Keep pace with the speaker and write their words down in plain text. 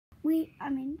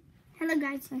hello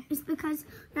guys. It's because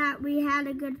that we had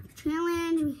a good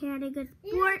challenge, we had a good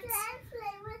sports.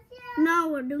 No,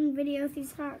 we're doing video of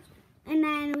these cars. And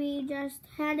then we just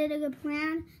had a good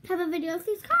plan to have a video of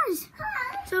these cars.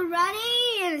 So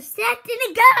ready, and set,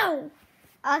 and go!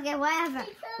 Okay, whatever.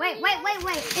 Wait. And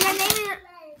our names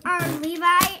are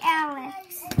Levi,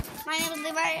 Alex. My name is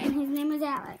Levi, and his name is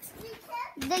Alex.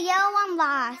 The yellow one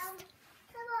lost.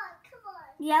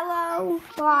 Yellow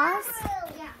lost.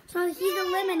 So he's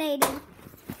eliminated.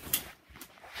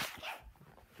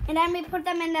 And then we put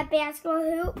them in the basketball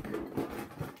hoop.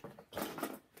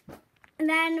 And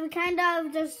then we kind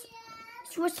of just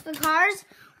switch the cars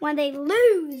when they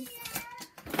lose.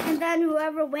 And then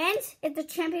whoever wins is the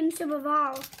championship of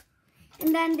all.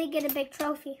 And then they get a big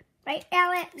trophy. Right,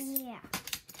 Alex? Yeah.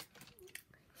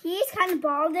 He's kind of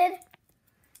balded.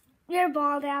 You're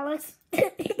bald, Alex.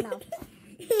 No.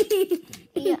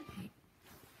 Yeah.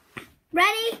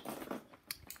 Ready?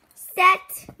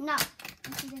 Set. No.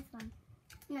 Let's do this one.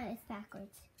 No, it's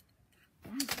backwards.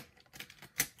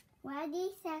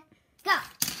 Ready, set, go.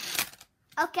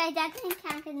 Okay, that didn't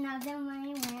count because another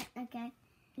one went. Okay.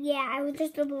 Yeah, I was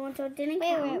just the blue one, so it didn't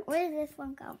count. Wait, where does this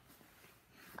one go?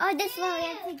 Oh, this one. We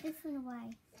have to take this one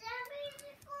away.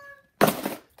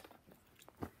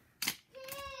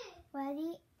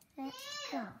 Ready, set,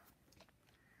 go.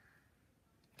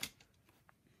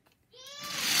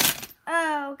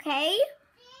 Okay.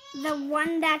 The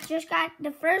one that just got,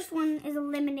 the first one is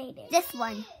eliminated. This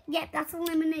one. Yeah, that's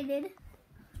eliminated.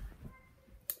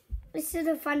 This is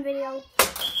a fun video. Whoa.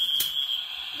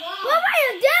 What are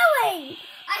you doing?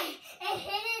 It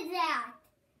hit that.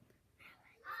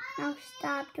 Now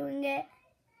stop doing it.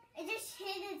 It just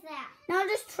hit that. Now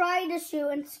just try to shoot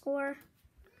and score.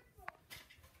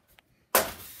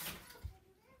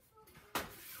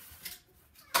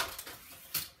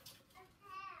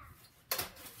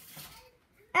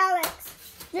 Alex,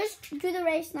 just do the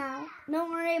race now.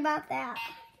 Don't worry about that.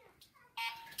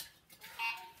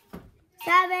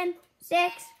 7,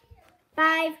 6,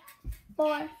 5,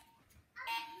 4.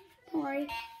 Don't worry.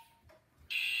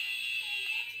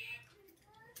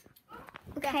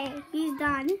 Okay, he's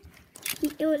done.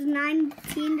 It was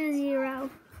 19-0.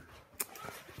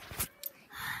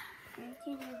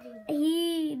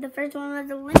 The first one was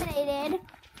eliminated.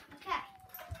 Okay,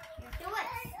 do it.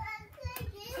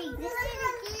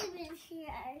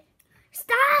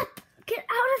 Stop! Get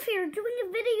out of here! Doing a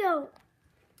video.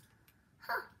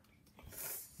 Huh.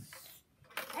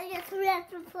 I guess we have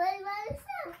to play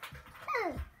myself.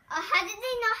 How did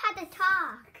they know how to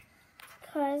talk?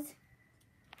 Because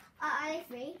are they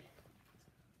free?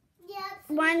 Yes.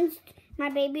 One's my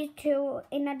baby, 2,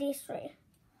 and Nadi's 3.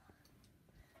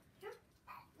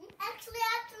 Actually,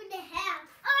 I'm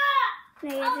 2.5. No,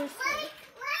 you're just 3.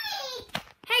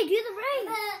 Hey, do the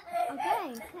race. Okay.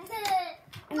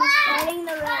 I'm starting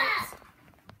the race.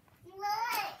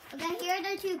 Okay, here are the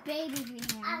 2 babies we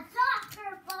have. A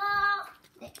soccer ball.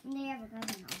 They have a gun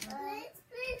over. Let's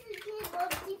play the game of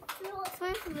the floor.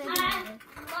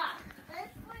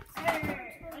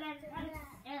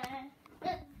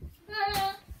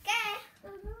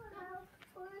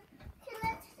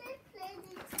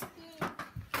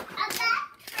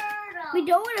 We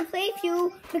don't want to play with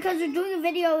you because we're doing a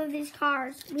video of these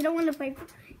cars. We don't want to play.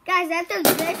 Guys, after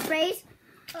this race,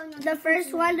 the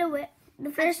first one is going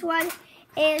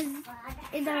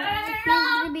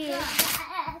to be.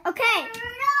 Okay,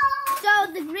 so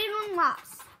the green one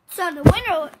lost. So the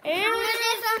winner is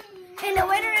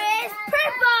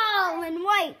purple and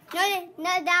white. No,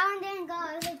 that one didn't go.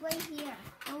 It was like right here.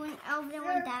 It went over and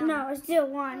went down. No, it's still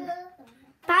one.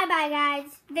 Bye, guys.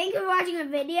 Thank you for watching the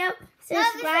video.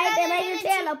 Subscribe and like the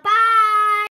channel. Bye.